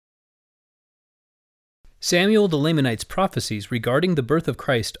Samuel the Lamanite's prophecies regarding the birth of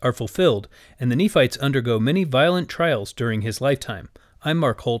Christ are fulfilled, and the Nephites undergo many violent trials during his lifetime. I'm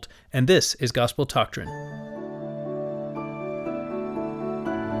Mark Holt, and this is Gospel Doctrine.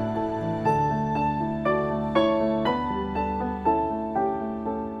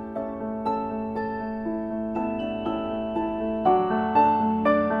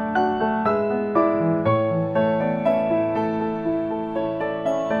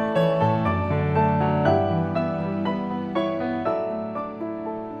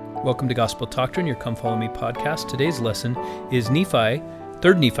 Welcome to Gospel Doctrine, your Come Follow Me podcast. Today's lesson is Nephi,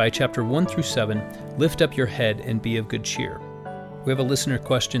 3 Nephi, chapter 1 through 7, Lift up your head and be of good cheer. We have a listener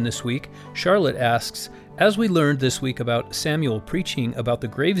question this week. Charlotte asks, as we learned this week about Samuel preaching about the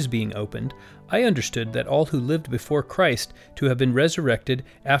graves being opened, I understood that all who lived before Christ to have been resurrected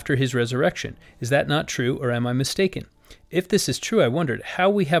after his resurrection. Is that not true, or am I mistaken? If this is true, I wondered how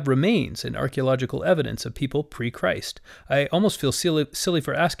we have remains and archaeological evidence of people pre-Christ. I almost feel silly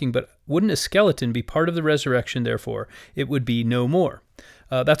for asking, but wouldn't a skeleton be part of the resurrection, therefore it would be no more?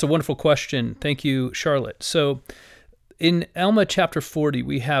 That's a wonderful question. Thank you, Charlotte. So in Alma chapter 40,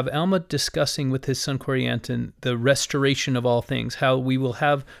 we have Alma discussing with his son Corianton the restoration of all things, how we will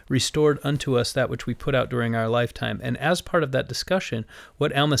have restored unto us that which we put out during our lifetime. And as part of that discussion,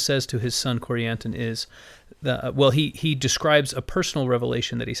 what Alma says to his son Corianton is, he describes a personal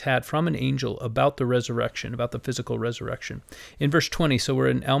revelation that he's had from an angel about the resurrection, about the physical resurrection. In verse 20, so we're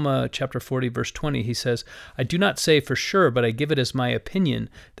in Alma chapter 40, verse 20, he says, I do not say for sure, but I give it as my opinion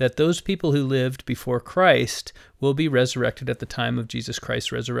that those people who lived before Christ will be resurrected at the time of Jesus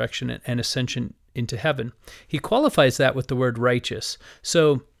Christ's resurrection and ascension into heaven. He qualifies that with the word righteous.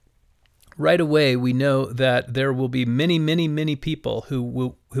 So right away, we know that there will be many people who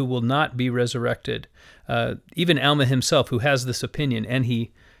will not be resurrected. Even Alma himself, who has this opinion, and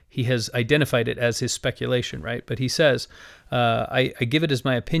he has identified it as his speculation, right? But he says, I give it as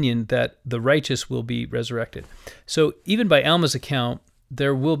my opinion that the righteous will be resurrected. So even by Alma's account,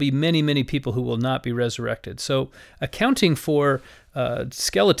 there will be many people who will not be resurrected. So accounting for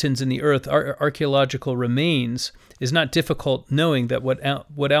skeletons in the earth, archaeological remains, is not difficult, knowing that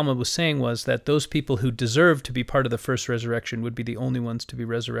what Alma was saying was that those people who deserved to be part of the first resurrection would be the only ones to be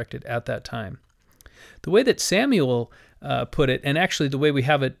resurrected at that time. The way that Samuel put it, and actually the way we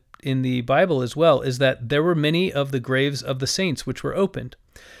have it in the Bible as well, is that there were many of the graves of the saints which were opened.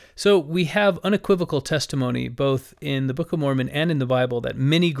 So we have unequivocal testimony both in the Book of Mormon and in the Bible that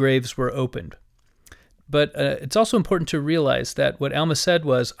many graves were opened. But it's also important to realize that what Alma said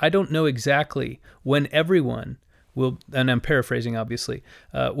was, I don't know exactly when everyone will, and I'm paraphrasing obviously,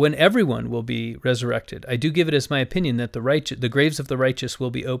 when everyone will be resurrected. I do give it as my opinion that the graves of the righteous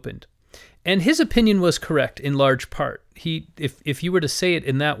will be opened. And his opinion was correct in large part. If you were to say it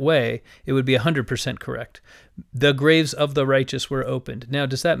in that way, it would be 100% correct. The graves of the righteous were opened. Now,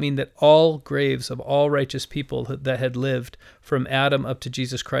 does that mean that all graves of all righteous people that had lived from Adam up to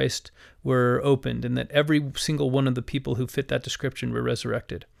Jesus Christ were opened, and that every single one of the people who fit that description were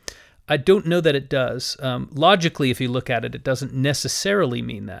resurrected? I don't know that it does. Logically, if you look at it, it doesn't necessarily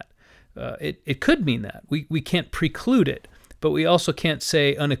mean that. It could mean that. We can't preclude it. But we also can't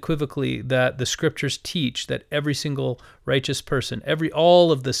say unequivocally that the scriptures teach that every single righteous person,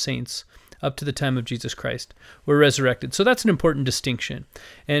 all of the saints up to the time of Jesus Christ were resurrected. So that's an important distinction.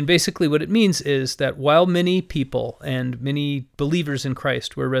 And basically what it means is that while many people and many believers in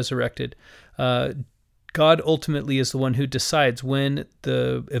Christ were resurrected, God ultimately is the one who decides when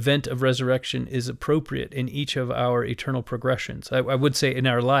the event of resurrection is appropriate in each of our eternal progressions. I would say in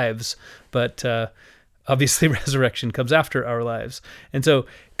our lives, but obviously, resurrection comes after our lives. And so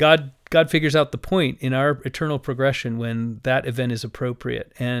God figures out the point in our eternal progression when that event is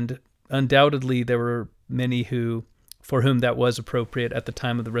appropriate. And undoubtedly, there were many for whom that was appropriate at the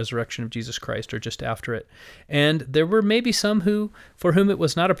time of the resurrection of Jesus Christ or just after it. And there were maybe some for whom it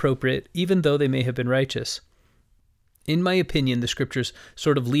was not appropriate, even though they may have been righteous. In my opinion, the scriptures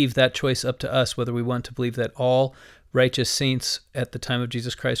sort of leave that choice up to us, whether we want to believe that all righteous saints at the time of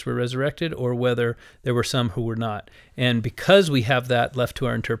Jesus Christ were resurrected, or whether there were some who were not. And because we have that left to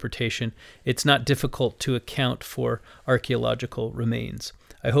our interpretation, it's not difficult to account for archaeological remains.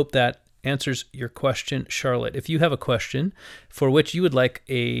 I hope that answers your question, Charlotte. If you have a question for which you would like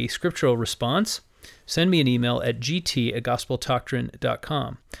a scriptural response, send me an email at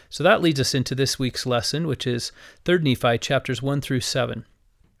gt@gospeldoctrine.com. So that leads us into this week's lesson, which is 3 Nephi, chapters 1 through 7.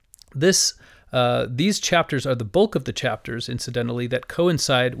 These chapters are the bulk of the chapters, incidentally, that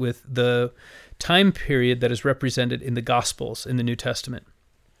coincide with the time period that is represented in the Gospels in the New Testament.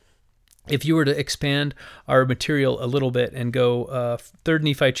 if you were to expand our material a little bit and go 3rd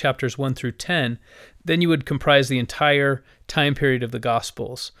Nephi chapters 1 through 10, then you would comprise the entire time period of the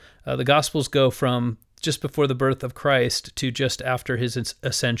Gospels. The Gospels go from just before the birth of Christ to just after his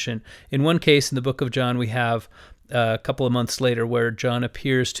ascension. In one case, in the book of John, we have a couple of months later where John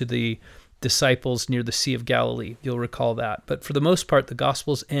appears to the disciples near the Sea of Galilee. You'll recall that. But for the most part, the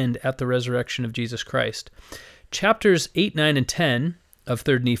Gospels end at the resurrection of Jesus Christ. Chapters 8, 9, and 10 of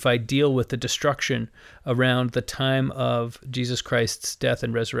 3rd Nephi deal with the destruction around the time of Jesus Christ's death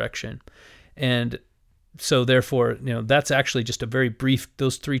and resurrection. And so therefore, that's actually just a very brief,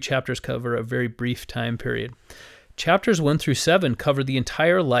 those 3 chapters cover a very brief time period. Chapters 1 through 7 cover the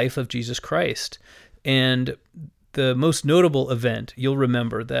entire life of Jesus Christ. And the most notable event, you'll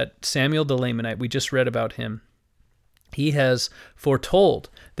remember that Samuel the Lamanite, we just read about him, he has foretold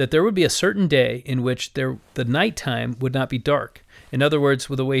that there would be a certain day in which the nighttime would not be dark. In other words,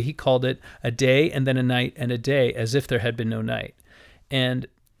 with the way he called it, a day and then a night and a day, as if there had been no night. And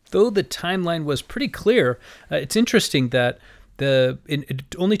though the timeline was pretty clear, it's interesting that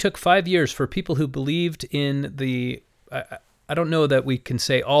it only took 5 years for people who believed in the... I don't know that we can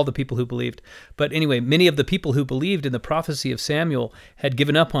say all the people who believed, but anyway, many of the people who believed in the prophecy of Samuel had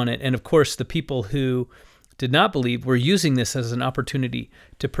given up on it. And of course, the people who did not believe were using this as an opportunity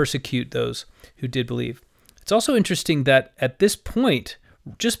to persecute those who did believe. It's also interesting that at this point,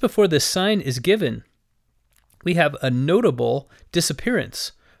 just before this sign is given, we have a notable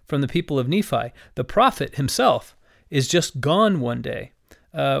disappearance from the people of Nephi. The prophet himself is just gone one day.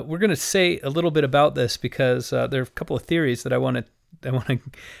 We're going to say a little bit about this because there are a couple of theories that I want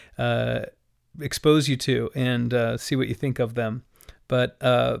to expose you to and see what you think of them. But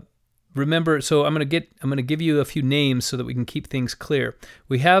remember, so I'm going to give you a few names so that we can keep things clear.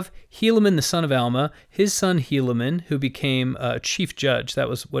 We have Helaman, the son of Alma, his son Helaman, who became chief judge. That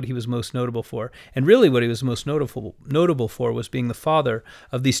was what he was most notable for. And really what he was most notable for was being the father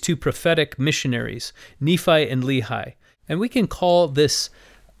of these 2 prophetic missionaries, Nephi and Lehi. And we can call this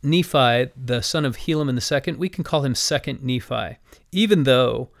Nephi, the son of Helaman II, we can call him 2nd Nephi, even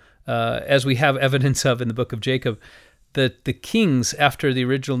though, as we have evidence of in the book of Jacob, the kings after the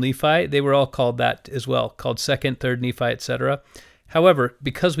original Nephi, they were all called that as well, called 2nd, 3rd Nephi, etc. However,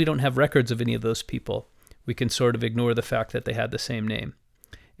 because we don't have records of any of those people, we can sort of ignore the fact that they had the same name.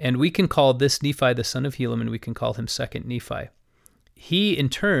 And we can call this Nephi, the son of Helaman, we can call him 2nd Nephi. He, in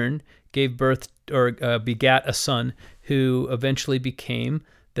turn, gave birth or begat a son who eventually became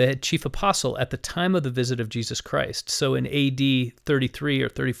the chief apostle at the time of the visit of Jesus Christ. So in AD 33 or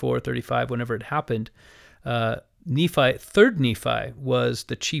 34 or 35, whenever it happened, Nephi, 3rd Nephi, was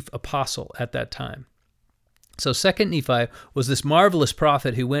the chief apostle at that time. So 2nd Nephi was this marvelous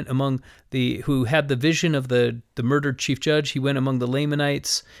prophet who went who had the vision of the murdered chief judge. He went among the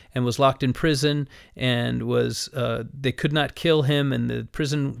Lamanites and was locked in prison and they could not kill him and the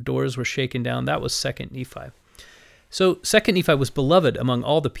prison doors were shaken down. That was 2nd Nephi. So 2nd Nephi was beloved among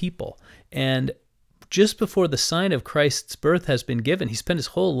all the people. And just before the sign of Christ's birth has been given, he spent his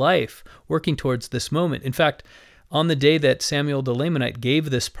whole life working towards this moment. In fact, on the day that Samuel the Lamanite gave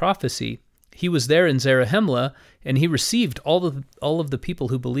this prophecy, he was there in Zarahemla, and he received all of the people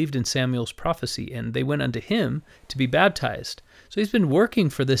who believed in Samuel's prophecy, and they went unto him to be baptized. So he's been working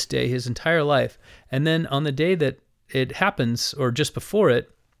for this day his entire life, and then on the day that it happens, or just before it,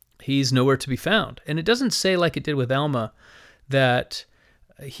 he's nowhere to be found. And it doesn't say, like it did with Alma, that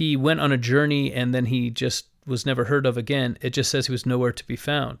he went on a journey and then he just was never heard of again. It just says he was nowhere to be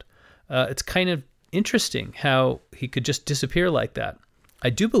found. It's kind of interesting how he could just disappear like that. I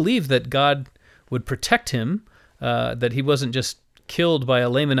do believe that God would protect him, that he wasn't just killed by a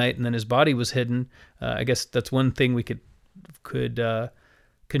Lamanite and then his body was hidden. I guess that's one thing we could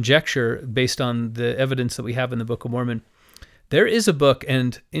conjecture based on the evidence that we have in the Book of Mormon. There is a book,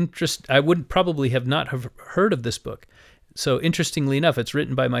 and I would probably have not have heard of this book. So interestingly enough, it's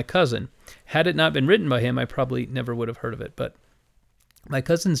written by my cousin. Had it not been written by him, I probably never would have heard of it. But my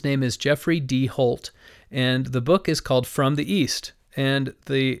cousin's name is Jeffrey D. Holt, and the book is called From the East. And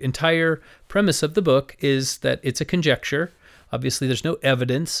the entire premise of the book is that it's a conjecture. Obviously, there's no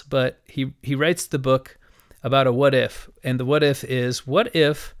evidence, but he writes the book about a what if. And the what if is, what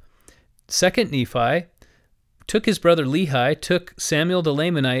if 2nd Nephi took his brother Lehi, took Samuel the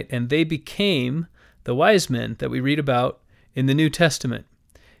Lamanite, and they became the wise men that we read about in the New Testament.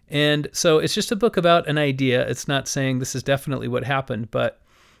 And so it's just a book about an idea. It's not saying this is definitely what happened, but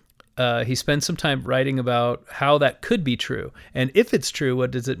he spends some time writing about how that could be true. And if it's true,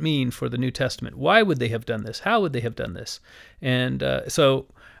 what does it mean for the New Testament? Why would they have done this? How would they have done this? And so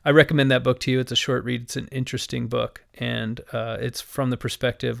I recommend that book to you. It's a short read. It's an interesting book, and it's from the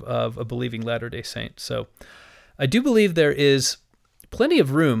perspective of a believing Latter-day Saint. So I do believe there is plenty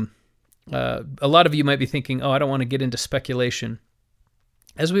of room. A lot of you might be thinking, oh, I don't want to get into speculation.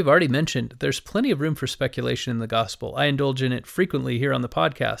 As we've already mentioned, there's plenty of room for speculation in the gospel. I indulge in it frequently here on the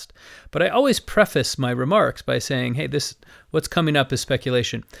podcast, but I always preface my remarks by saying, hey, what's coming up is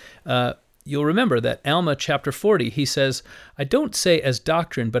speculation. You'll remember that Alma chapter 40, he says, I don't say as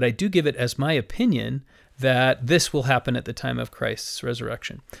doctrine, but I do give it as my opinion that this will happen at the time of Christ's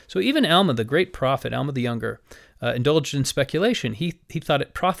resurrection. So even Alma, the great prophet, Alma the Younger, indulged in speculation. He thought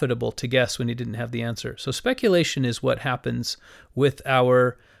it profitable to guess when he didn't have the answer. So speculation is what happens with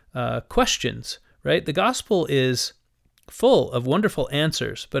our questions, right? The gospel is full of wonderful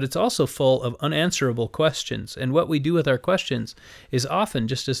answers, but it's also full of unanswerable questions. And what we do with our questions is often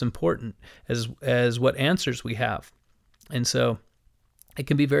just as important as what answers we have. And so it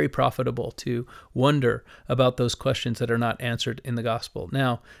can be very profitable to wonder about those questions that are not answered in the gospel.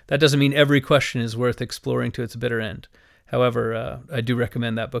 Now, that doesn't mean every question is worth exploring to its bitter end. However, I do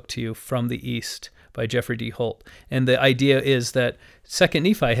recommend that book to you, From the East by Jeffrey D. Holt. And the idea is that 2nd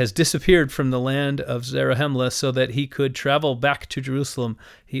Nephi has disappeared from the land of Zarahemla so that he could travel back to Jerusalem,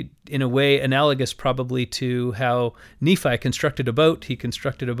 in a way analogous probably to how Nephi constructed a boat. He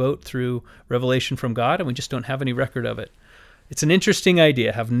constructed a boat through revelation from God, and we just don't have any record of it. It's an interesting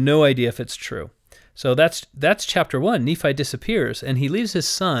idea. I have no idea if it's true. So that's chapter 1. Nephi disappears, and he leaves his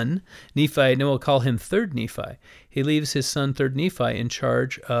son, Nephi, and we'll call him 3rd Nephi. He leaves his son, 3rd Nephi, in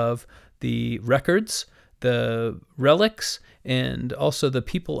charge of the records, the relics, and also the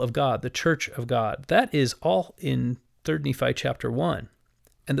people of God, the church of God. That is all in 3rd Nephi chapter 1.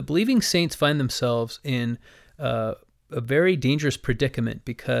 And the believing saints find themselves in a very dangerous predicament,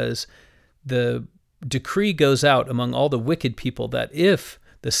 because the decree goes out among all the wicked people that if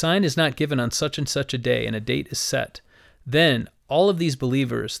the sign is not given on such and such a day and a date is set, then all of these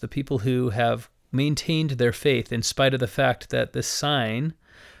believers, the people who have maintained their faith in spite of the fact that the sign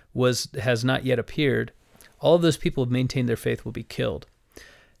has not yet appeared, all of those people who have maintained their faith will be killed.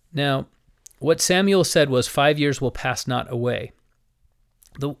 Now, what Samuel said was 5 years will pass not away.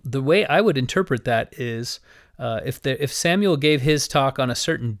 The way I would interpret that is if Samuel gave his talk on a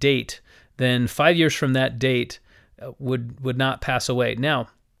certain date, then 5 years from that date would not pass away. Now,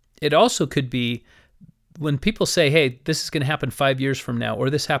 it also could be when people say, hey, this is going to happen 5 years from now, or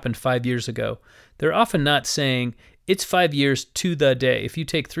this happened 5 years ago, they're often not saying it's 5 years to the day. If you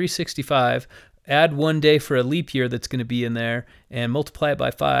take 365, add 1 day for a leap year that's going to be in there, and multiply it by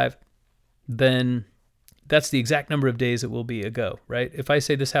 5, then that's the exact number of days it will be ago, right? If I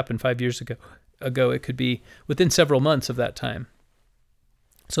say this happened 5 years ago, it could be within several months of that time.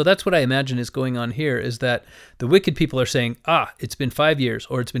 So that's what I imagine is going on here, is that the wicked people are saying, it's been 5 years,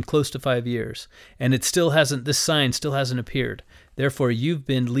 or it's been close to 5 years, and this sign still hasn't appeared. Therefore, you've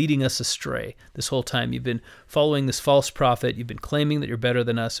been leading us astray this whole time. You've been following this false prophet. You've been claiming that you're better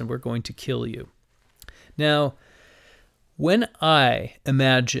than us, and we're going to kill you. Now, when I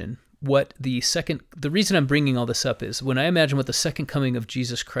imagine what the reason I'm bringing all this up is when I imagine what the second coming of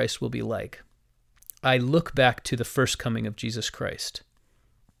Jesus Christ will be like, I look back to the first coming of Jesus Christ.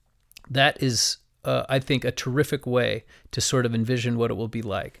 That is, I think, a terrific way to sort of envision what it will be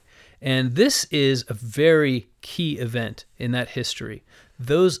like. And this is a very key event in that history.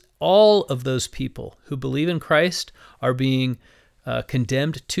 All of those people who believe in Christ are being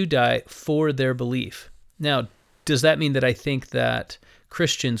condemned to die for their belief. Now, does that mean that I think that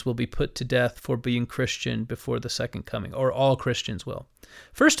Christians will be put to death for being Christian before the second coming, or all Christians will?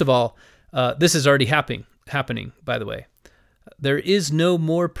 First of all, this is already happening, by the way. There is no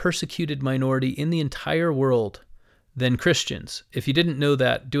more persecuted minority in the entire world than Christians. If you didn't know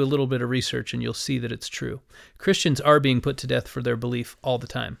that, do a little bit of research and you'll see that it's true. Christians are being put to death for their belief all the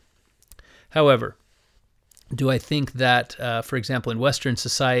time. However, do I think that, for example, in Western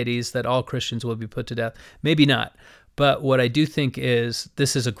societies, that all Christians will be put to death? Maybe not. But what I do think is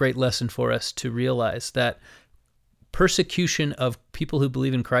this is a great lesson for us to realize that persecution of people who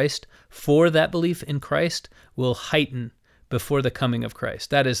believe in Christ for that belief in Christ will heighten before the coming of Christ.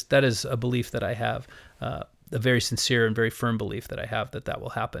 That is a belief that I have, a very sincere and very firm belief that I have that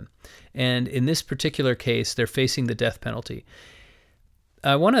will happen. And in this particular case, they're facing the death penalty.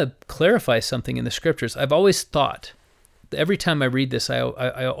 I want to clarify something in the scriptures. I've always thought, every time I read this, I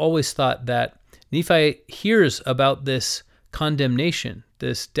always thought that Nephi hears about this condemnation,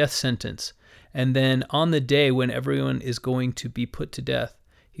 this death sentence, and then on the day when everyone is going to be put to death,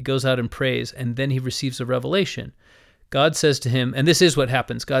 he goes out and prays, and then he receives a revelation. God says to him, and this is what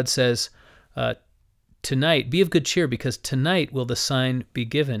happens, God says, tonight, be of good cheer, because tonight will the sign be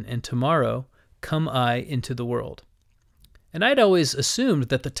given, and tomorrow come I into the world. And I'd always assumed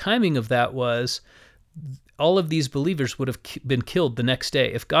that the timing of that was all of these believers would have been killed the next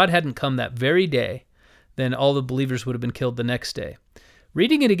day. If God hadn't come that very day, then all the believers would have been killed the next day.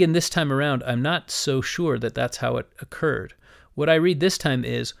 Reading it again this time around, I'm not so sure that that's how it occurred. What I read this time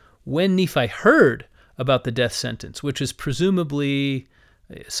is when Nephi heard about the death sentence, which is presumably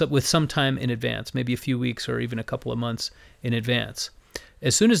with some time in advance, maybe a few weeks or even a couple of months in advance.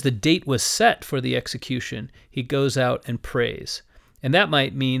 As soon as the date was set for the execution, he goes out and prays. And that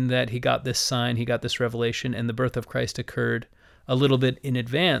might mean that he got this sign, he got this revelation, and the birth of Christ occurred a little bit in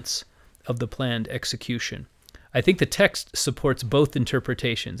advance of the planned execution. I think the text supports both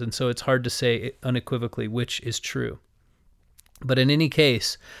interpretations, and so it's hard to say unequivocally which is true. But in any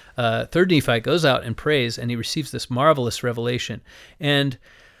case, 3rd Nephi goes out and prays, and he receives this marvelous revelation. And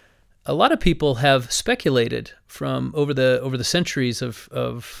a lot of people have speculated from over the centuries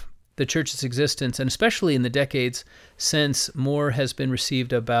of the church's existence, and especially in the decades since more has been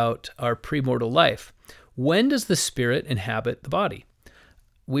received about our premortal life. When does the spirit inhabit the body?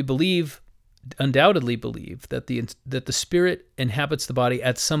 We undoubtedly believe that the spirit inhabits the body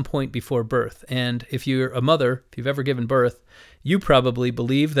at some point before birth. And if you're a mother, if you've ever given birth, you probably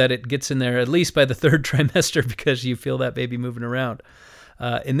believe that it gets in there at least by the 3rd trimester because you feel that baby moving around.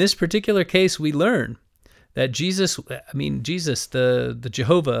 In this particular case, we learn that Jesus, the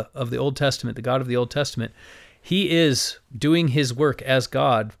Jehovah of the Old Testament, the God of the Old Testament, he is doing his work as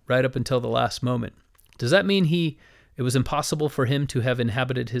God right up until the last moment. Does that mean it was impossible for him to have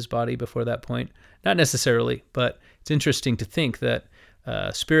inhabited his body before that point? Not necessarily, but it's interesting to think that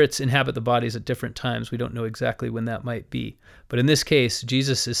spirits inhabit the bodies at different times. We don't know exactly when that might be. But in this case,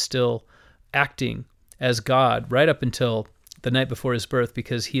 Jesus is still acting as God right up until the night before his birth,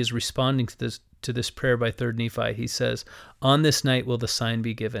 because he is responding to this prayer by 3rd Nephi. He says, on this night will the sign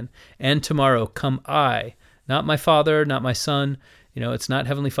be given, and tomorrow come I, not my father, not my son. It's not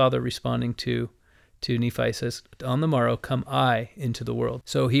Heavenly Father responding to Nephi. He says, on the morrow come I into the world.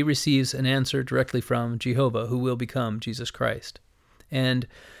 So he receives an answer directly from Jehovah, who will become Jesus Christ. And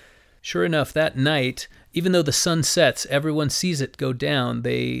sure enough, that night, even though the sun sets, everyone sees it go down.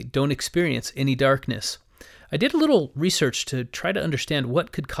 They don't experience any darkness. I did a little research to try to understand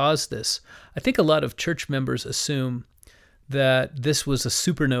what could cause this. I think a lot of church members assume that this was a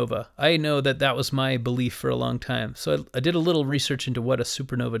supernova. I know that was my belief for a long time. So I did a little research into what a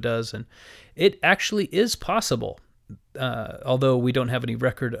supernova does, and it actually is possible. Although we don't have any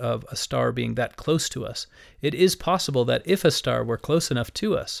record of a star being that close to us, it is possible that if a star were close enough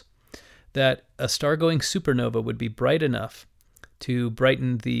to us, that a star-going supernova would be bright enough to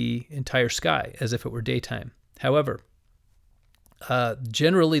brighten the entire sky as if it were daytime. However,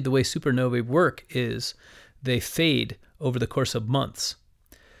 generally the way supernovae work is they fade over the course of months.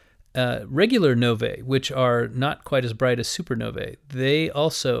 Regular novae, which are not quite as bright as supernovae, they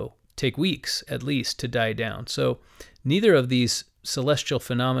also take weeks at least to die down. So neither of these celestial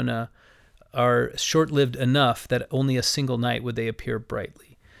phenomena are short-lived enough that only a single night would they appear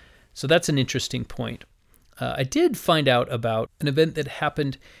brightly. So that's an interesting point. I did find out about an event that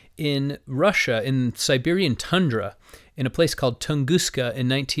happened in Russia, in Siberian tundra, in a place called Tunguska in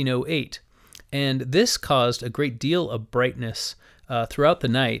 1908. And this caused a great deal of brightness throughout the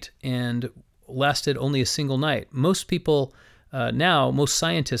night and lasted only a single night. Most people most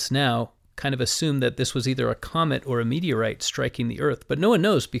scientists now kind of assume that this was either a comet or a meteorite striking the Earth. But no one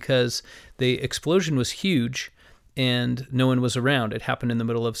knows because the explosion was huge and no one was around. It happened in the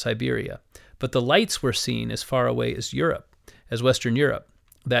middle of Siberia. But the lights were seen as far away as Europe, as Western Europe,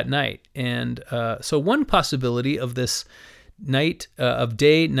 that night. And so one possibility of this night, of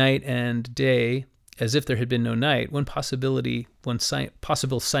day, night, and day, as if there had been no night, one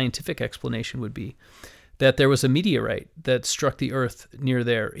possible scientific explanation would be that there was a meteorite that struck the Earth near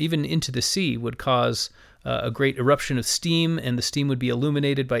there, even into the sea, would cause a great eruption of steam, and the steam would be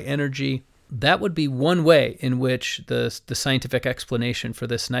illuminated by energy. That would be one way in which the scientific explanation for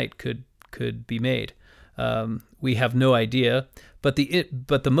this night could be made. We have no idea, but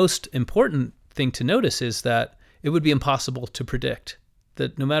the most important thing to notice is that it would be impossible to predict.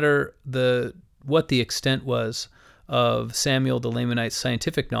 That no matter what the extent was of Samuel the Lamanite's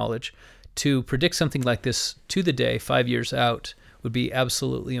scientific knowledge, to predict something like this to the day 5 years out would be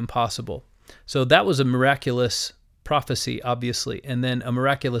absolutely impossible. So that was a miraculous prophecy, obviously, and then a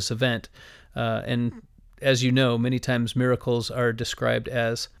miraculous event. And as you know, many times miracles are described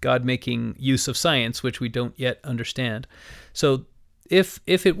as God making use of science, which we don't yet understand. So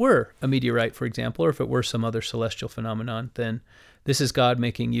if it were a meteorite, for example, or if it were some other celestial phenomenon, then this is God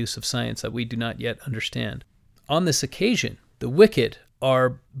making use of science that we do not yet understand. On this occasion, the wicked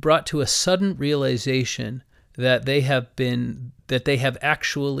are brought to a sudden realization that they have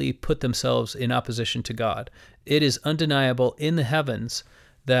actually put themselves in opposition to God. It is undeniable in the heavens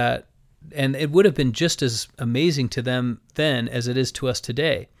that, and it would have been just as amazing to them then as it is to us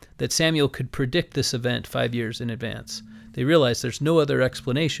today, that Samuel could predict this event 5 years in advance. They realized there's no other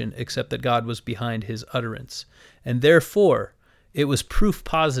explanation except that God was behind his utterance. And therefore, it was proof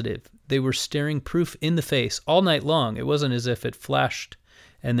positive. They were staring proof in the face all night long. It wasn't as if it flashed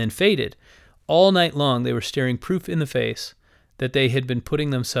and then faded. All night long, they were staring proof in the face that they had been putting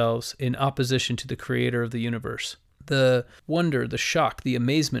themselves in opposition to the creator of the universe. The wonder, the shock, the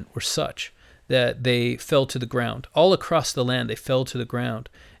amazement were such that they fell to the ground. All across the land, they fell to the ground,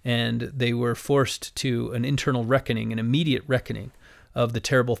 and they were forced to an internal reckoning, an immediate reckoning of the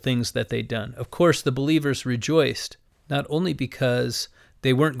terrible things that they'd done. Of course, the believers rejoiced, not only because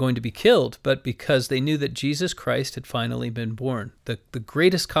they weren't going to be killed, but because they knew that Jesus Christ had finally been born, the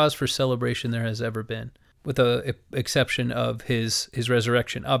greatest cause for celebration there has ever been, with the exception of his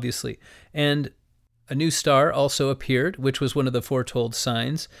resurrection, obviously. And a new star also appeared, which was one of the foretold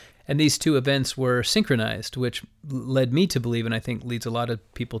signs, and these two events were synchronized, which led me to believe, and I think leads a lot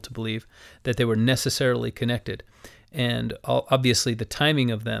of people to believe, that they were necessarily connected. And obviously the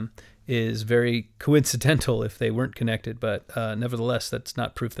timing of them is very coincidental if they weren't connected, but nevertheless, that's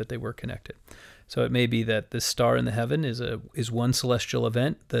not proof that they were connected. So it may be that this star in the heaven is one celestial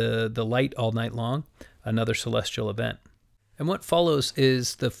event, the light all night long, another celestial event. And what follows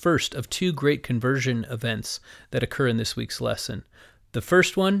is the first of two great conversion events that occur in this week's lesson. The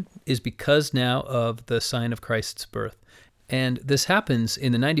first one is because now of the sign of Christ's birth. And this happens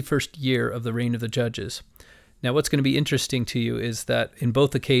in the 91st year of the reign of the judges. Now, what's going to be interesting to you is that in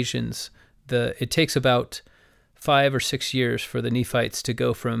both occasions, it takes about 5 or 6 years for the Nephites to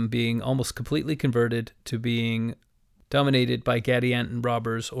go from being almost completely converted to being dominated by Gadianton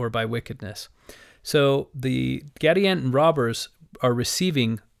robbers or by wickedness. So the Gadianton robbers are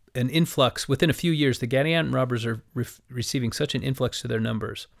receiving an influx. Within a few years, the Gadianton robbers are receiving such an influx to their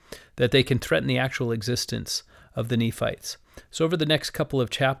numbers that they can threaten the actual existence of the Nephites. So over the next couple of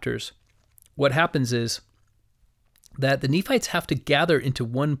chapters, what happens is that the Nephites have to gather into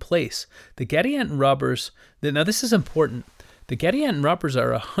one place. The Gadianton robbers, now this is important, the Gadianton robbers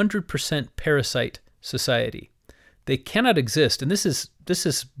are 100% parasite society. They cannot exist, and this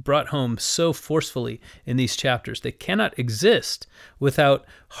is brought home so forcefully in these chapters. They cannot exist without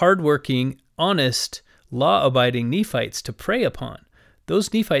hardworking, honest, law-abiding Nephites to prey upon.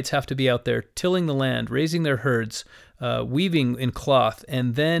 Those Nephites have to be out there tilling the land, raising their herds, weaving in cloth,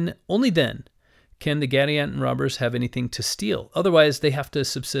 and then, only then, can the Gadianton robbers have anything to steal. Otherwise, they have to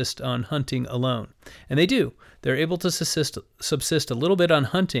subsist on hunting alone. And they do. They're able to subsist a little bit on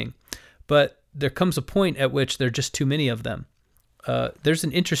hunting, but there comes a point at which there are just too many of them. There's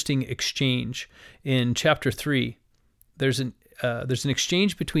an interesting exchange in chapter 3. There's an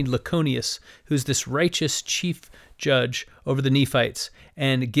exchange between Laconius, who's this righteous chief judge over the Nephites,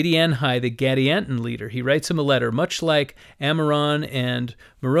 and Giddianhi, the Gadianton leader. He writes him a letter, much like Ammoron and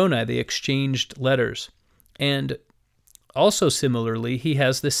Moroni. They exchanged letters. And also similarly, he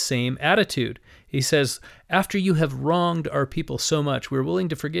has this same attitude. He says, after you have wronged our people so much, we're willing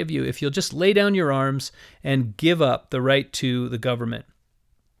to forgive you if you'll just lay down your arms and give up the right to the government.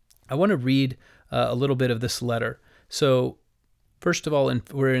 I want to read a little bit of this letter. So, first of all,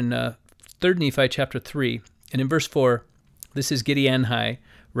 we're in 3 Nephi chapter 3, and in verse 4, this is Giddianhi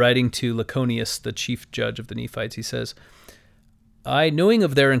writing to Laconius, the chief judge of the Nephites. He says, I, knowing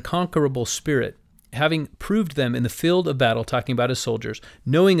of their unconquerable spirit, having proved them in the field of battle, talking about his soldiers,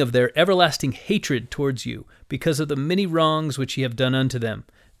 knowing of their everlasting hatred towards you, because of the many wrongs which ye have done unto them.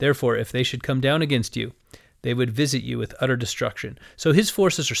 Therefore, if they should come down against you, they would visit you with utter destruction. So his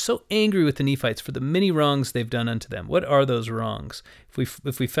forces are so angry with the Nephites for the many wrongs they've done unto them. What are those wrongs?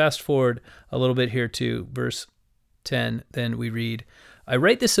 If we fast forward a little bit here to verse 10, then we read, I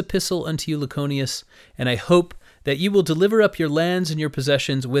write this epistle unto you, Laconius, and I hope that you will deliver up your lands and your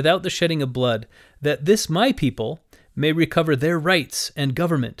possessions without the shedding of blood, that this my people may recover their rights and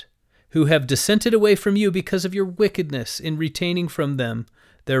government, who have dissented away from you because of your wickedness in retaining from them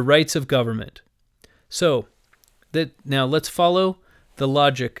their rights of government. So, now let's follow the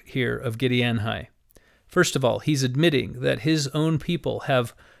logic here of Giddianhi. First of all, he's admitting that his own people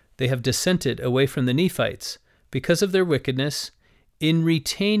have dissented away from the Nephites because of their wickedness in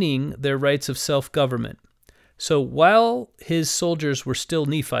retaining their rights of self-government. So while his soldiers were still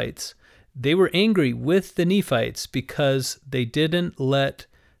Nephites, They were angry with the Nephites because they didn't let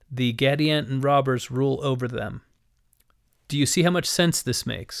the Gadianton robbers rule over them. Do you see how much sense this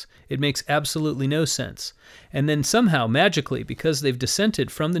makes? It makes absolutely no sense. And then somehow, magically, because they've dissented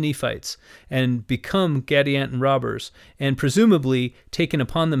from the Nephites and become Gadianton robbers, and presumably taken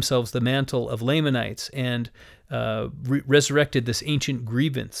upon themselves the mantle of Lamanites and resurrected this ancient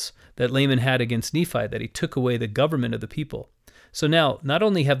grievance that Laman had against Nephi, that he took away the government of the people. So now, not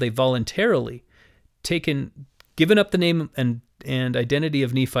only have they voluntarily given up the name and identity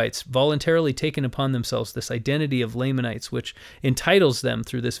of Nephites, voluntarily taken upon themselves this identity of Lamanites, which entitles them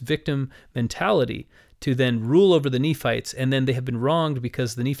through this victim mentality to then rule over the Nephites, and then they have been wronged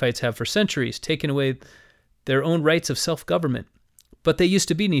because the Nephites have for centuries taken away their own rights of self-government. But they used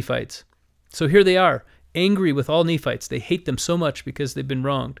to be Nephites. So here they are, angry with all Nephites. They hate them so much because they've been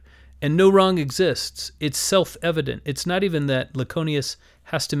wronged. And no wrong exists. It's self-evident. It's not even that Laconius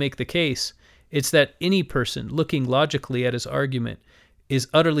has to make the case. It's that any person looking logically at his argument is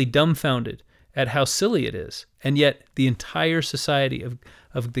utterly dumbfounded at how silly it is. And yet the entire society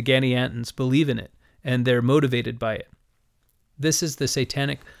of the Gadiantons believe in it, and they're motivated by it. This is the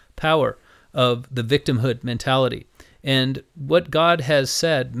satanic power of the victimhood mentality. And what God has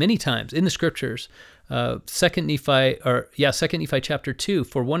said many times in the scriptures, 2 Nephi chapter 2,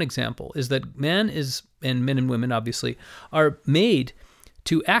 for one example, is that man is, and men and women obviously, are made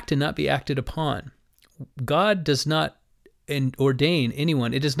to act and not be acted upon. God does not ordain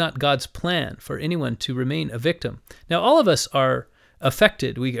anyone. It is not God's plan for anyone to remain a victim. Now, all of us are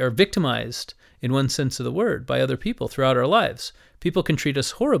affected. We are victimized in one sense of the word by other people throughout our lives. People can treat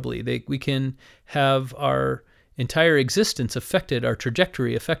us horribly. We can have our entire existence affected, our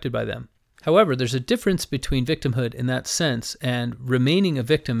trajectory affected by them. However, there's a difference between victimhood in that sense and remaining a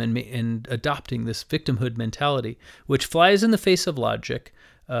victim and adopting this victimhood mentality, which flies in the face of logic,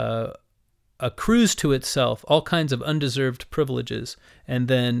 accrues to itself all kinds of undeserved privileges, and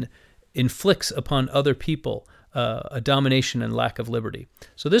then inflicts upon other people a domination and lack of liberty.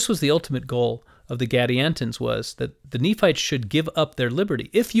 So this was the ultimate goal of the Gadiantons, was that the Nephites should give up their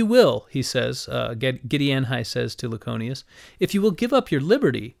liberty. If you will, he says, Giddianhi says to Laconius, if you will give up your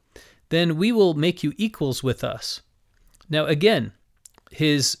liberty, then we will make you equals with us. Now again,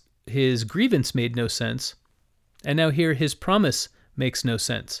 his grievance made no sense, and now here his promise makes no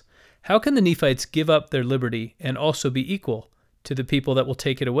sense. How can the Nephites give up their liberty and also be equal to the people that will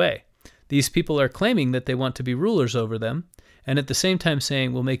take it away? These people are claiming that they want to be rulers over them, and at the same time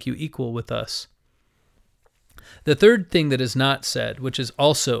saying, we'll make you equal with us. The third thing that is not said, which is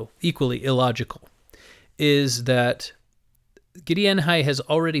also equally illogical, is that Giddianhi has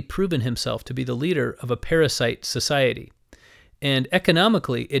already proven himself to be the leader of a parasite society. And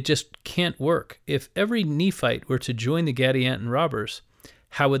economically, it just can't work. If every Nephite were to join the Gadianton robbers,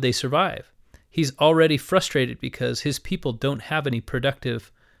 how would they survive? He's already frustrated because his people don't have any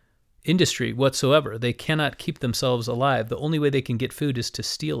productive industry whatsoever. They cannot keep themselves alive. The only way they can get food is to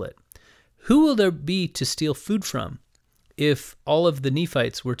steal it. Who will there be to steal food from if all of the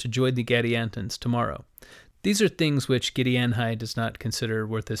Nephites were to join the Gadiantons tomorrow? These are things which Giddianhi does not consider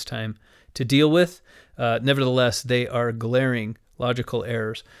worth his time to deal with. Nevertheless, they are glaring logical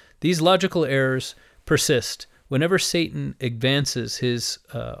errors. These logical errors persist. Whenever Satan advances his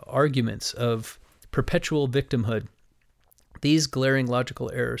arguments of perpetual victimhood, these glaring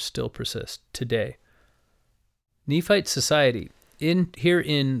logical errors still persist today. Nephite society, here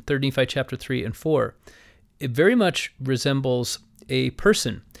in 3 Nephi chapter 3 and 4, it very much resembles a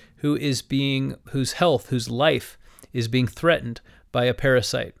person whose health, whose life is being threatened by a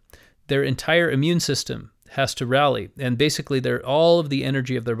parasite. Their entire immune system has to rally, and basically all of the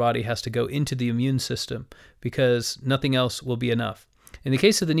energy of their body has to go into the immune system because nothing else will be enough. In the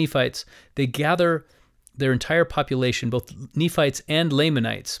case of the Nephites, they gather their entire population, both Nephites and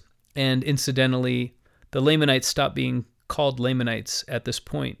Lamanites, and incidentally, the Lamanites stop being called Lamanites at this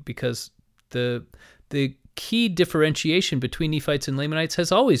point because the key differentiation between Nephites and Lamanites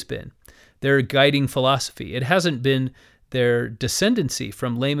has always been their guiding philosophy. It hasn't been their descendancy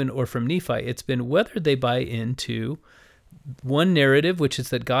from Laman or from Nephi. It's been whether they buy into one narrative, which is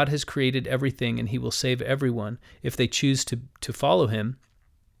that God has created everything and he will save everyone if they choose to follow him,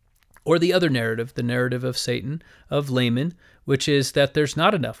 or the other narrative, the narrative of Satan, of Laman, which is that there's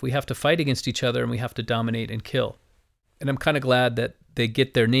not enough. We have to fight against each other and we have to dominate and kill. And I'm kind of glad that they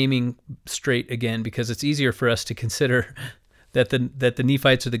get their naming straight again, because it's easier for us to consider that the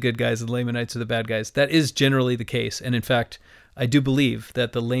Nephites are the good guys and the Lamanites are the bad guys. That is generally the case. And in fact, I do believe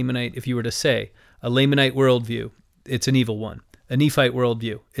that the Lamanite, if you were to say a Lamanite worldview, it's an evil one. A Nephite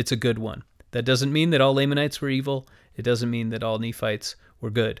worldview, it's a good one. That doesn't mean that all Lamanites were evil. It doesn't mean that all Nephites were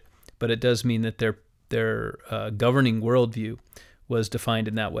good. but it does mean that their governing worldview was defined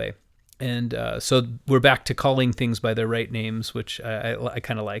in that way. And so we're back to calling things by their right names, which I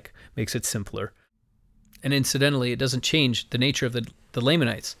kind of like, makes it simpler. And incidentally, it doesn't change the nature of the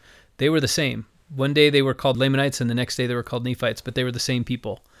Lamanites. They were the same. One day they were called Lamanites, and the next day they were called Nephites, but they were the same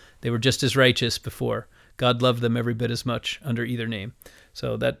people. They were just as righteous before. God loved them every bit as much under either name.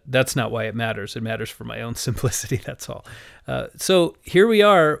 So that's not why it matters. It matters for my own simplicity, that's all. So here we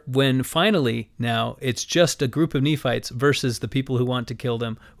are when finally now it's just a group of Nephites versus the people who want to kill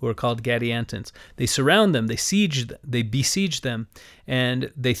them, who are called Gadiantans. They surround them, they besiege them,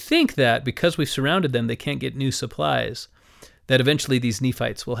 and they think that because we've surrounded them, they can't get new supplies, that eventually these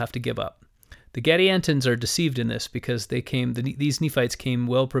Nephites will have to give up. The Gadiantans are deceived in this because these Nephites came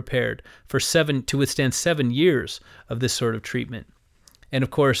well prepared to withstand 7 years of this sort of treatment. And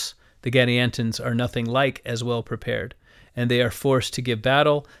of course, the Gadiantans are nothing like as well prepared, and they are forced to give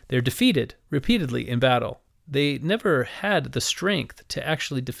battle. They're defeated repeatedly in battle. They never had the strength to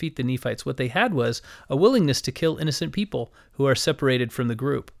actually defeat the Nephites. What they had was a willingness to kill innocent people who are separated from the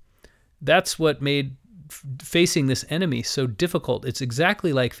group. That's what made facing this enemy so difficult. It's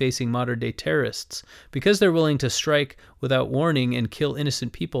exactly like facing modern-day terrorists. Because they're willing to strike without warning and kill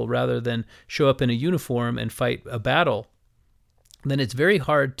innocent people rather than show up in a uniform and fight a battle, then it's very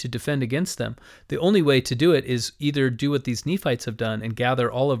hard to defend against them. The only way to do it is either do what these Nephites have done and gather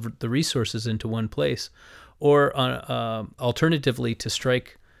all of the resources into one place, or alternatively to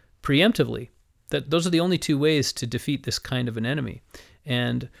strike preemptively. Those are the only two ways to defeat this kind of an enemy.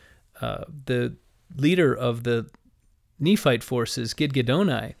 And the leader of the Nephite forces,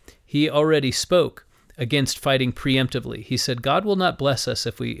 Gidgiddoni, he already spoke against fighting preemptively. He said, God will not bless us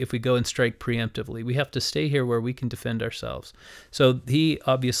if we go and strike preemptively. We have to stay here where we can defend ourselves. So he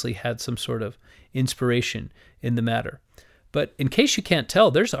obviously had some sort of inspiration in the matter. But in case you can't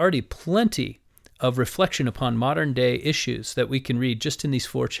tell, there's already plenty of reflection upon modern day issues that we can read just in these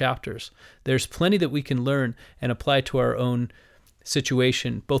 4 chapters. There's plenty that we can learn and apply to our own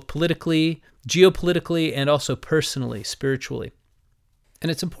situation, both politically, geopolitically, and also personally, spiritually. And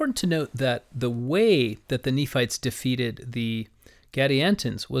it's important to note that the way that the Nephites defeated the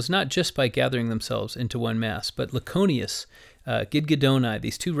Gadiantans was not just by gathering themselves into one mass, but Laconius, Gidgiddoni,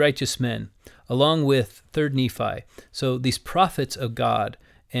 these 2 righteous men, along with 3rd Nephi. So these prophets of God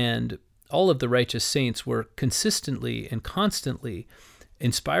and all of the righteous saints were consistently and constantly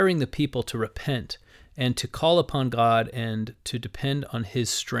inspiring the people to repent and to call upon God and to depend on His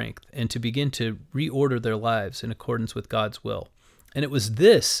strength and to begin to reorder their lives in accordance with God's will. And it was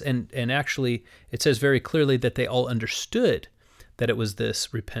this, and actually it says very clearly that they all understood that it was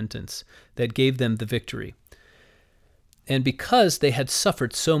this repentance that gave them the victory. And because they had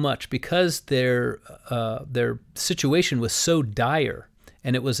suffered so much, because their situation was so dire,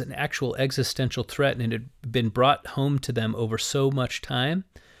 and it was an actual existential threat, and it had been brought home to them over so much time,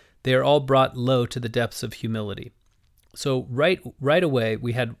 they are all brought low to the depths of humility. So right away,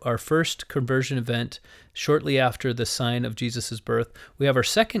 we had our first conversion event shortly after the sign of Jesus' birth. We have our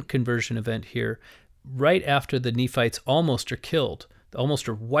second conversion event here right after the Nephites almost are killed, almost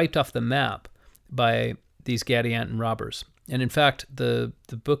are wiped off the map by these Gadianton robbers. And in fact, the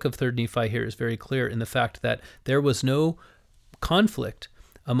book of 3rd Nephi here is very clear in the fact that there was no conflict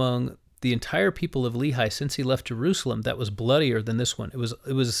among the entire people of Lehi since he left Jerusalem that was bloodier than this one. It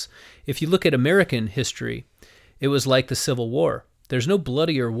was if you look at American history, it was like the Civil War. There's no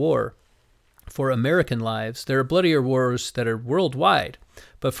bloodier war for American lives. There are bloodier wars that are worldwide,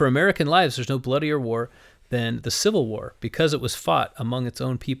 but for American lives, there's no bloodier war than the Civil War because it was fought among its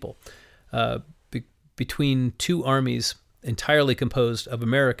own people between 2 armies entirely composed of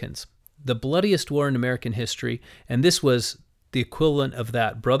Americans. The bloodiest war in American history, and this was the equivalent of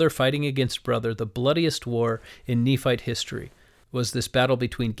that, brother fighting against brother, the bloodiest war in Nephite history was this battle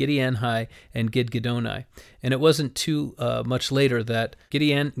between Giddianhi and Gidgiddoni. And it wasn't too much later that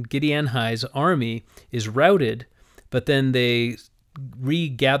Giddianhi's army is routed, but then they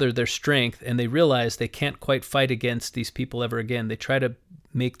regather their strength and they realize they can't quite fight against these people ever again. They try to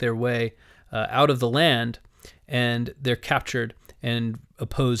make their way out of the land, and they're captured and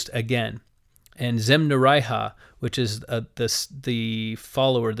opposed again. And Zemnariha, which is the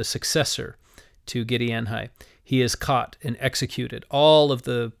follower, the successor to Giddianhi, he is caught and executed. All of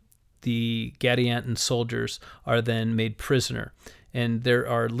the Gadianton soldiers are then made prisoner, and there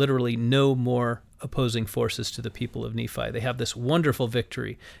are literally no more opposing forces to the people of Nephi. They have this wonderful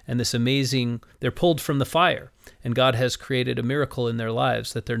victory and this amazing, they're pulled from the fire, and God has created a miracle in their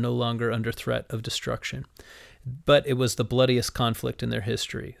lives that they're no longer under threat of destruction. but it was the bloodiest conflict in their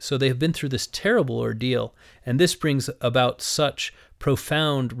history. So they have been through this terrible ordeal, and this brings about such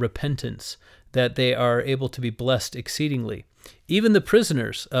profound repentance that they are able to be blessed exceedingly. Even the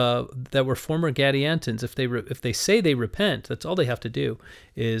prisoners that were former Gadiantans, if they say they repent, that's all they have to do,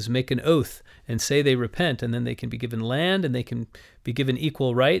 is make an oath and say they repent, and then they can be given land and they can be given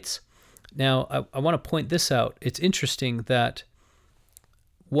equal rights. Now, I want to point this out. It's interesting that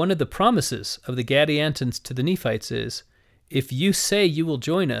one of the promises of the Gadiantans to the Nephites is, if you say you will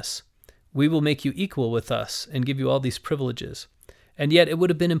join us, we will make you equal with us and give you all these privileges. And yet it would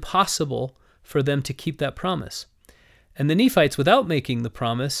have been impossible for them to keep that promise. And the Nephites, without making the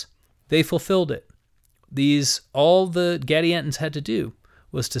promise, they fulfilled it. All the Gadiantans had to do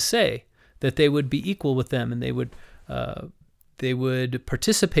was to say that they would be equal with them, and they would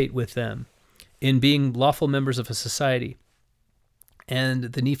participate with them in being lawful members of a society. And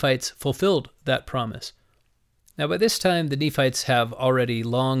the Nephites fulfilled that promise. Now, by this time, the Nephites have already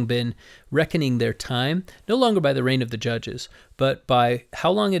long been reckoning their time, no longer by the reign of the judges, but by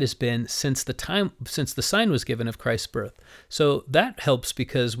how long it has been since the sign was given of Christ's birth. So that helps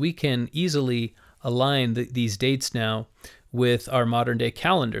because we can easily align these dates now with our modern day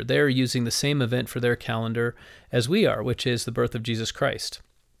calendar. They're using the same event for their calendar as we are, which is the birth of Jesus Christ.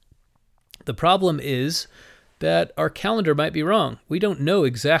 The problem is that our calendar might be wrong. We don't know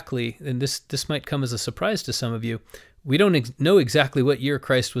exactly, and this might come as a surprise to some of you, we don't know exactly what year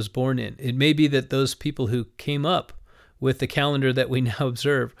Christ was born in. It may be that those people who came up with the calendar that we now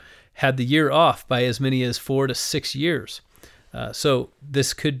observe had the year off by as many as 4 to 6 years. So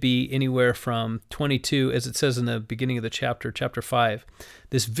this could be anywhere from 22, as it says in the beginning of the chapter 5.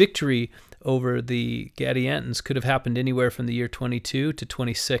 This victory over the Gadiantans could have happened anywhere from the year 22 to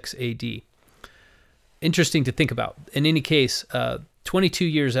 26 AD. Interesting to think about. In any case, 22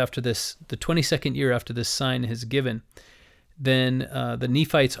 years after this, the 22nd year after this sign is given, then the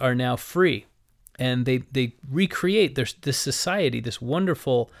Nephites are now free, and they recreate this society, this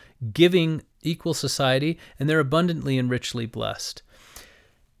wonderful, giving, equal society, and they're abundantly and richly blessed.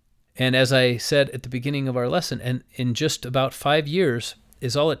 And as I said at the beginning of our lesson, and in just about 5 years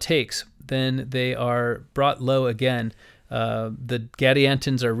is all it takes, then they are brought low again. The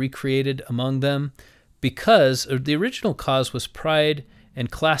Gadiantans are recreated among them, because the original cause was pride and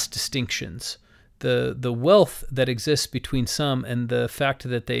class distinctions. The wealth that exists between some and the fact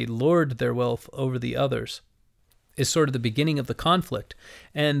that they lord their wealth over the others is sort of the beginning of the conflict.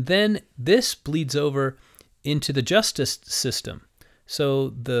 And then this bleeds over into the justice system. So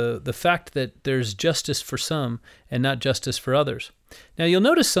the fact that there's justice for some and not justice for others. Now you'll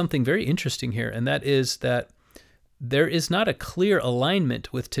notice something very interesting here, and that is that there is not a clear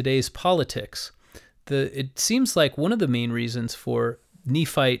alignment with today's politics. It seems like one of the main reasons for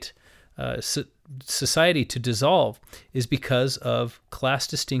Nephite society to dissolve is because of class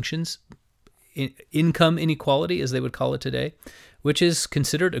distinctions, income inequality, as they would call it today, which is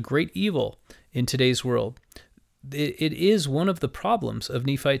considered a great evil in today's world. It is one of the problems of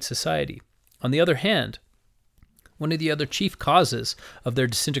Nephite society. On the other hand, one of the other chief causes of their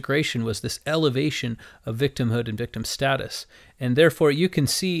disintegration was this elevation of victimhood and victim status. And therefore, you can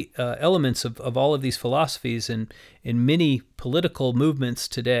see elements of all of these philosophies in many political movements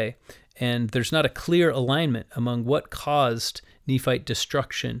today. And there's not a clear alignment among what caused Nephite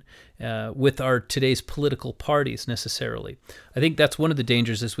destruction with our today's political parties necessarily. I think that's one of the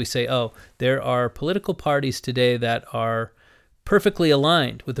dangers is we say, oh, there are political parties today that are perfectly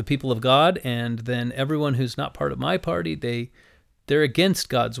aligned with the people of God, and then everyone who's not part of my party, they're against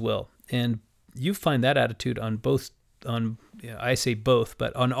God's will. And you find that attitude on I say both,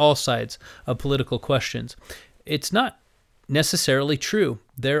 but on all sides of political questions. It's not necessarily true.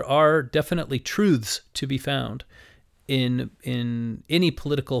 There are definitely truths to be found in any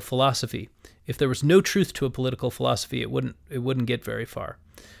political philosophy. If there was no truth to a political philosophy, it wouldn't get very far.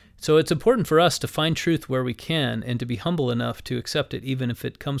 So it's important for us to find truth where we can and to be humble enough to accept it, even if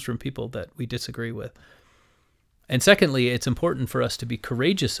it comes from people that we disagree with. And secondly, it's important for us to be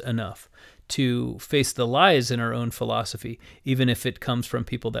courageous enough to face the lies in our own philosophy, even if it comes from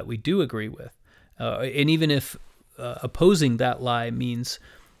people that we do agree with. And even if opposing that lie means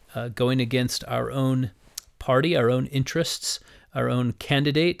going against our own party, our own interests, our own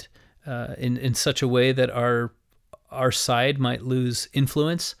candidate in such a way that our side might lose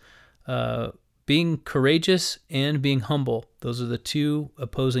influence. Being courageous and being humble, those are the two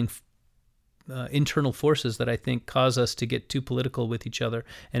opposing internal forces that I think cause us to get too political with each other,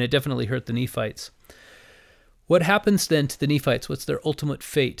 and it definitely hurt the Nephites. What happens then to the Nephites? What's their ultimate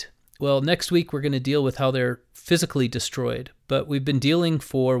fate? Well, next week we're going to deal with how their physically destroyed, but we've been dealing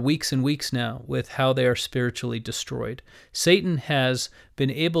for weeks and weeks now with how they are spiritually destroyed. Satan has been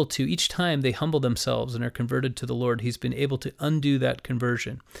able to, each time they humble themselves and are converted to the Lord, he's been able to undo that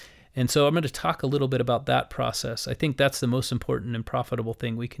conversion. And so I'm going to talk a little bit about that process. I think that's the most important and profitable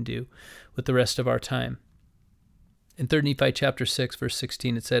thing we can do with the rest of our time. In 3 Nephi chapter 6, verse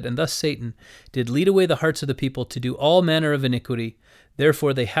 16, it said, "And thus Satan did lead away the hearts of the people to do all manner of iniquity.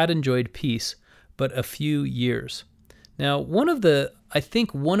 Therefore they had enjoyed peace but a few years." Now, one of the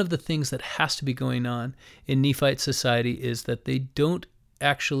things that has to be going on in Nephite society is that they don't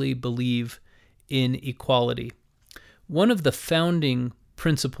actually believe in equality. One of the founding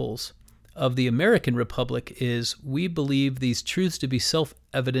principles of the American Republic is we believe these truths to be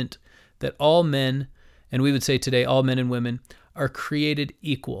self-evident, that all men, and we would say today all men and women, are created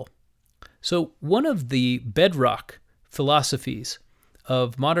equal. So one of the bedrock philosophies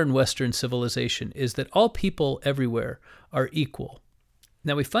of modern Western civilization is that all people everywhere are equal.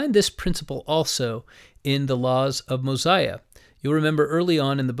 Now we find this principle also in the laws of Mosiah. You'll remember early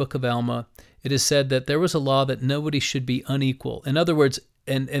on in the book of Alma, it is said that there was a law that nobody should be unequal. In other words,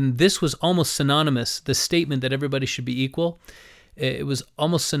 and this was almost synonymous, the statement that everybody should be equal, it was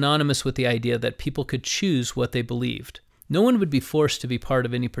almost synonymous with the idea that people could choose what they believed. No one would be forced to be part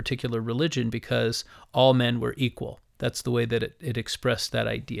of any particular religion because all men were equal. That's the way that it expressed that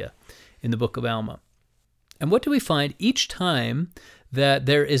idea in the book of Alma. And what do we find each time that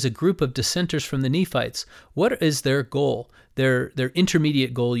there is a group of dissenters from the Nephites? What is their goal? Their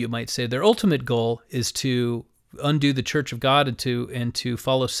intermediate goal, you might say. Their ultimate goal is to undo the Church of God and to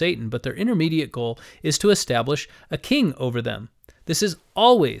follow Satan, but their intermediate goal is to establish a king over them. This is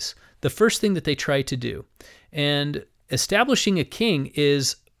always the first thing that they try to do. And establishing a king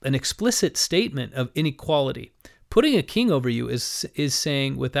is an explicit statement of inequality. Putting a king over you is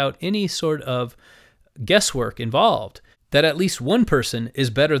saying, without any sort of guesswork involved, that at least one person is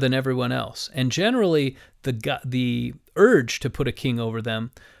better than everyone else. And generally, the urge to put a king over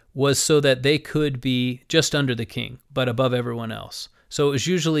them was so that they could be just under the king, but above everyone else. So it was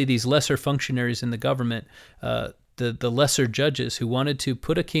usually these lesser functionaries in the government, the lesser judges, who wanted to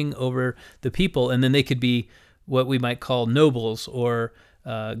put a king over the people, and then they could be what we might call nobles or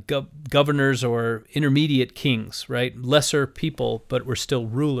governors or intermediate kings, right? Lesser people, but were still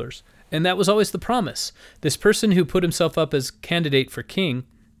rulers. And that was always the promise. This person who put himself up as candidate for king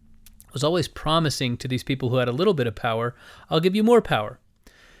was always promising to these people who had a little bit of power, I'll give you more power.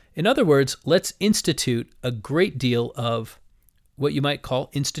 In other words, let's institute a great deal of what you might call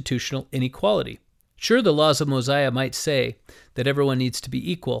institutional inequality. Sure, the laws of Mosiah might say that everyone needs to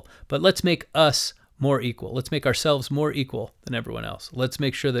be equal, but let's make us more equal. Let's make ourselves more equal than everyone else. Let's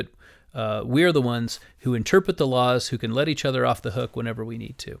make sure that we're the ones who interpret the laws, who can let each other off the hook whenever we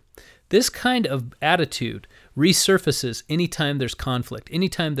need to. This kind of attitude resurfaces anytime there's conflict,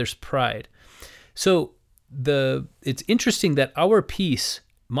 anytime there's pride. So it's interesting that our peace,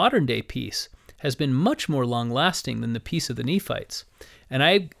 modern day peace, has been much more long-lasting than the peace of the Nephites. And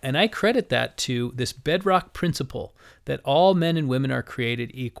I credit that to this bedrock principle that all men and women are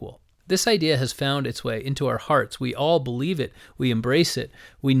created equal. This idea has found its way into our hearts. We all believe it. We embrace it.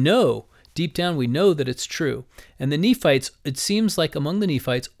 We know, deep down, we know that it's true. And the Nephites, it seems like among the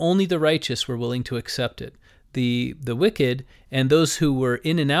Nephites, only the righteous were willing to accept it. The wicked and those who were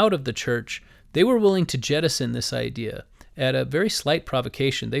in and out of the church, they were willing to jettison this idea at a very slight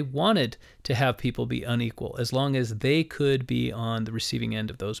provocation. They wanted to have people be unequal as long as they could be on the receiving end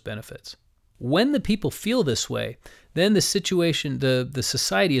of those benefits. When the people feel this way, then the situation, the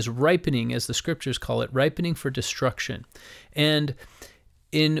society is ripening, as the scriptures call it, ripening for destruction. And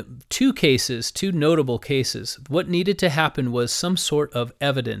in two notable cases, what needed to happen was some sort of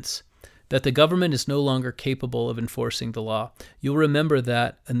evidence that the government is no longer capable of enforcing the law. You'll remember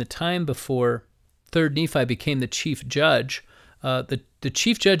that in the time before 3rd Nephi became the chief judge, the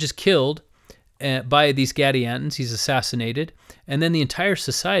chief judge is killed by these Gadiantons. He's assassinated, and then the entire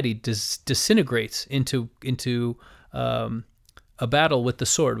society disintegrates into a battle with the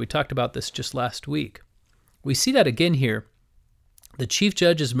sword. We talked about this just last week. We see that again here. The chief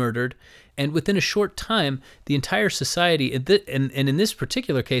judge is murdered, and within a short time, the entire society, and in this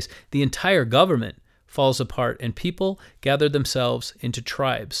particular case, the entire government falls apart, and people gather themselves into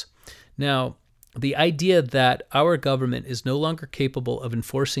tribes. Now, the idea that our government is no longer capable of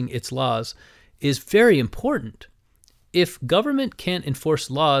enforcing its laws is very important. If government can't enforce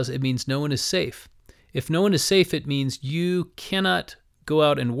laws, it means no one is safe. If no one is safe, it means you cannot go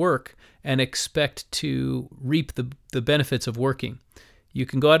out and work and expect to reap the benefits of working. You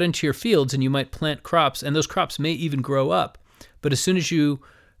can go out into your fields and you might plant crops, and those crops may even grow up. But as soon as you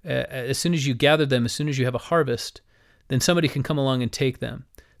as soon as you gather them, as soon as you have a harvest, then somebody can come along and take them.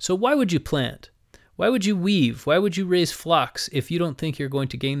 So why would you plant? Why would you weave? Why would you raise flocks if you don't think you're going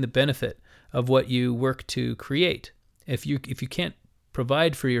to gain the benefit of what you work to create? If you can't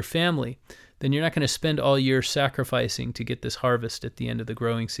provide for your family, then you're not going to spend all year sacrificing to get this harvest at the end of the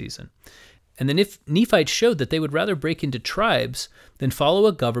growing season. And then if Nephites showed that they would rather break into tribes than follow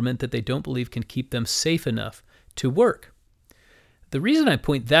a government that they don't believe can keep them safe enough to work. The reason I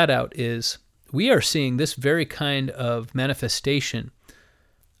point that out is we are seeing this very kind of manifestation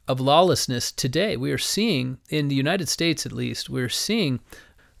of lawlessness today. We are seeing, in the United States at least, we're seeing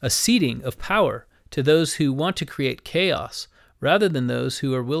a ceding of power to those who want to create chaos rather than those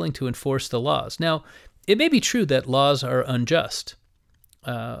who are willing to enforce the laws. Now, it may be true that laws are unjust,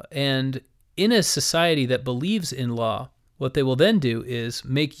 and in a society that believes in law, what they will then do is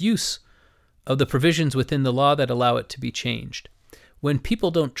make use of the provisions within the law that allow it to be changed. When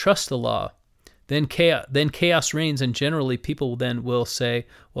people don't trust the law, then chaos reigns, and generally people then will say,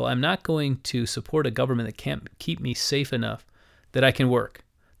 well, I'm not going to support a government that can't keep me safe enough that I can work,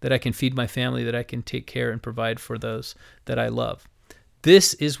 that I can feed my family, that I can take care and provide for those that I love.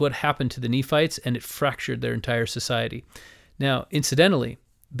 This is what happened to the Nephites, and it fractured their entire society. Now, incidentally,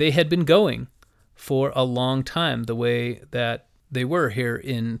 they had been going for a long time the way that they were here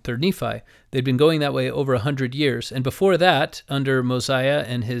in 3rd Nephi. They'd been going that way over 100 years. And before that, under Mosiah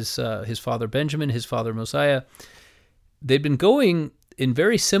and his father Benjamin, his father Mosiah, they'd been going in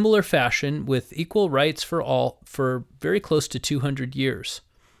very similar fashion with equal rights for all for very close to 200 years,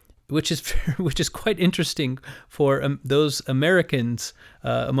 which is quite interesting for those Americans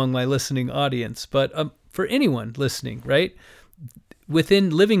among my listening audience. But for anyone listening, right? Within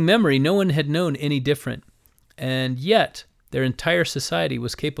living memory, no one had known any different. And yet, their entire society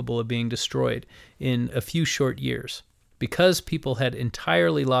was capable of being destroyed in a few short years because people had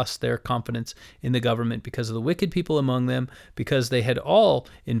entirely lost their confidence in the government because of the wicked people among them, because they had all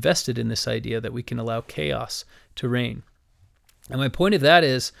invested in this idea that we can allow chaos to reign. And my point of that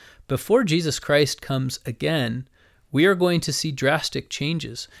is, before Jesus Christ comes again, we are going to see drastic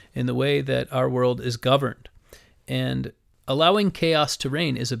changes in the way that our world is governed. And allowing chaos to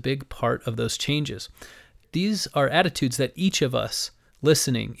reign is a big part of those changes. These are attitudes that each of us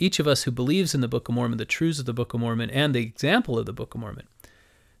listening, each of us who believes in the Book of Mormon, the truths of the Book of Mormon, and the example of the Book of Mormon,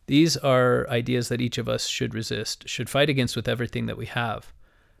 these are ideas that each of us should resist, should fight against with everything that we have.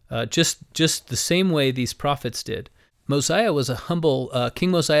 Just the same way these prophets did. Mosiah was a humble,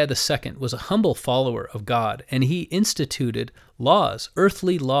 King Mosiah II was a humble follower of God, and he instituted laws,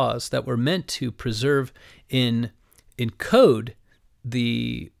 earthly laws that were meant to preserve in code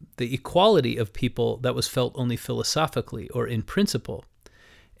the equality of people that was felt only philosophically or in principle.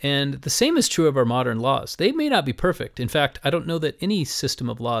 And the same is true of our modern laws. They may not be perfect. In fact, I don't know that any system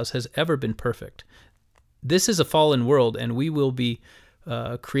of laws has ever been perfect. This is a fallen world, and we will be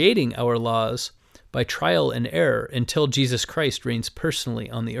creating our laws by trial and error until Jesus Christ reigns personally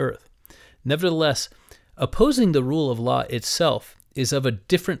on the earth. Nevertheless, opposing the rule of law itself is of a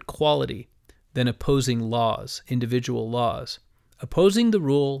different quality than opposing laws, individual laws. Opposing the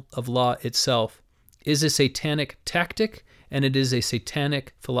rule of law itself is a satanic tactic, and it is a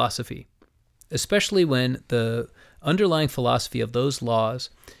satanic philosophy, especially when the underlying philosophy of those laws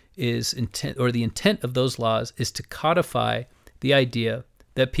is the intent of those laws is to codify the idea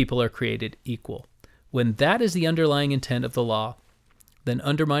that people are created equal. When that is the underlying intent of the law, then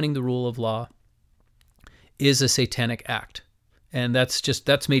undermining the rule of law is a satanic act. And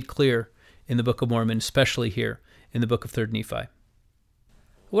that's made clear in the Book of Mormon, especially here in the book of 3rd Nephi. I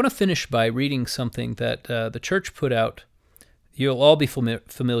want to finish by reading something that the church put out. You'll all be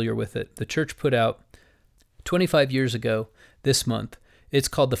familiar with it. The church put out 25 years ago this month. It's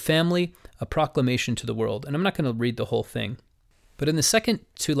called The Family, A Proclamation to the World. And I'm not going to read the whole thing. But in the second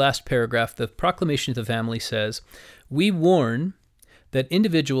to last paragraph, the Proclamation to the Family says, "We warn that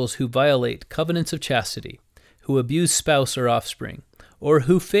individuals who violate covenants of chastity, who abuse spouse or offspring, or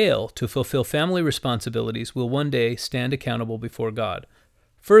who fail to fulfill family responsibilities will one day stand accountable before God.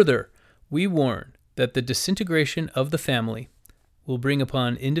 Further, we warn that the disintegration of the family will bring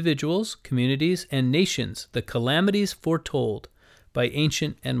upon individuals, communities, and nations the calamities foretold by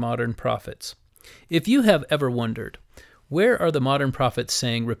ancient and modern prophets." If you have ever wondered, where are the modern prophets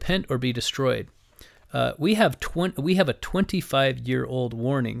saying, repent or be destroyed? We have a 25-year-old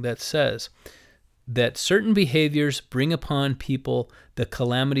warning that says that certain behaviors bring upon people the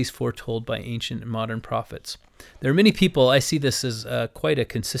calamities foretold by ancient and modern prophets. There are many people, I see this as quite a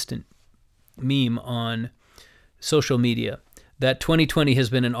consistent meme on social media, that 2020 has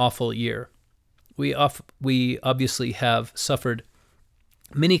been an awful year. We obviously have suffered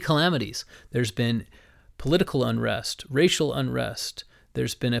many calamities. There's been political unrest, racial unrest.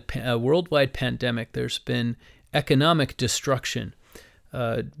 There's been a worldwide pandemic. There's been economic destruction.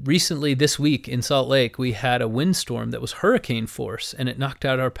 Recently, this week in Salt Lake, we had a windstorm that was hurricane force, and it knocked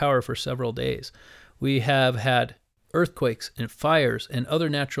out our power for several days. We have had earthquakes and fires and other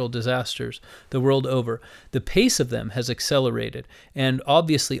natural disasters the world over. The pace of them has accelerated, and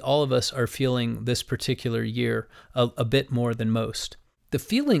obviously all of us are feeling this particular year a bit more than most. The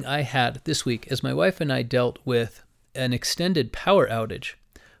feeling I had this week as my wife and I dealt with an extended power outage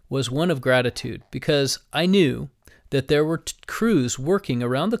was one of gratitude, because I knew that there were crews working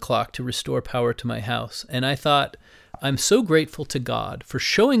around the clock to restore power to my house. And I thought, I'm so grateful to God for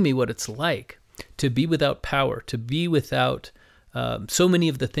showing me what it's like to be without power, to be without so many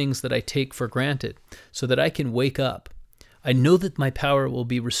of the things that I take for granted, so that I can wake up. I know that my power will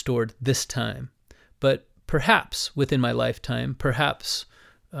be restored this time, but perhaps within my lifetime, perhaps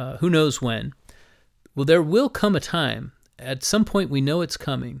who knows when. Well, there will come a time, at some point we know it's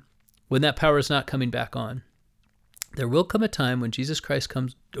coming, when that power is not coming back on. There will come a time when Jesus Christ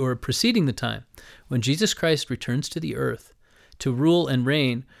comes, or preceding the time, when Jesus Christ returns to the earth to rule and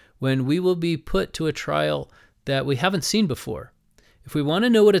reign, when we will be put to a trial that we haven't seen before. If we want to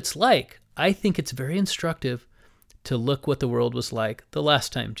know what it's like, I think it's very instructive to look what the world was like the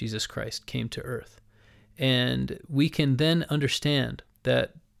last time Jesus Christ came to earth. And we can then understand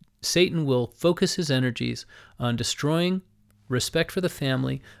that Satan will focus his energies on destroying respect for the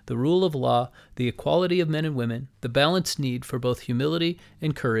family, the rule of law, the equality of men and women, the balanced need for both humility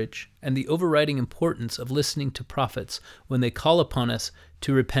and courage, and the overriding importance of listening to prophets when they call upon us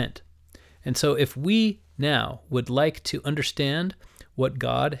to repent. And so if we now would like to understand what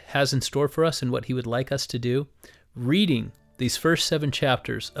God has in store for us and what he would like us to do, reading these first 7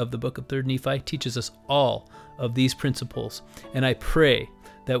 chapters of the book of 3rd Nephi teaches us all of these principles. And I pray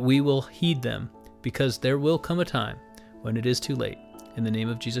that we will heed them, because there will come a time when it is too late. In the name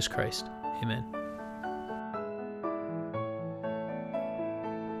of Jesus Christ, amen.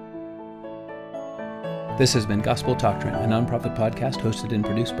 This has been Gospel Doctrine, a nonprofit podcast hosted and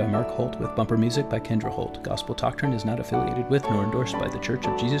produced by Mark Holt with bumper music by Kendra Holt. Gospel Doctrine is not affiliated with nor endorsed by The Church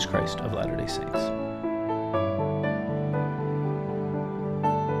of Jesus Christ of Latter-day Saints.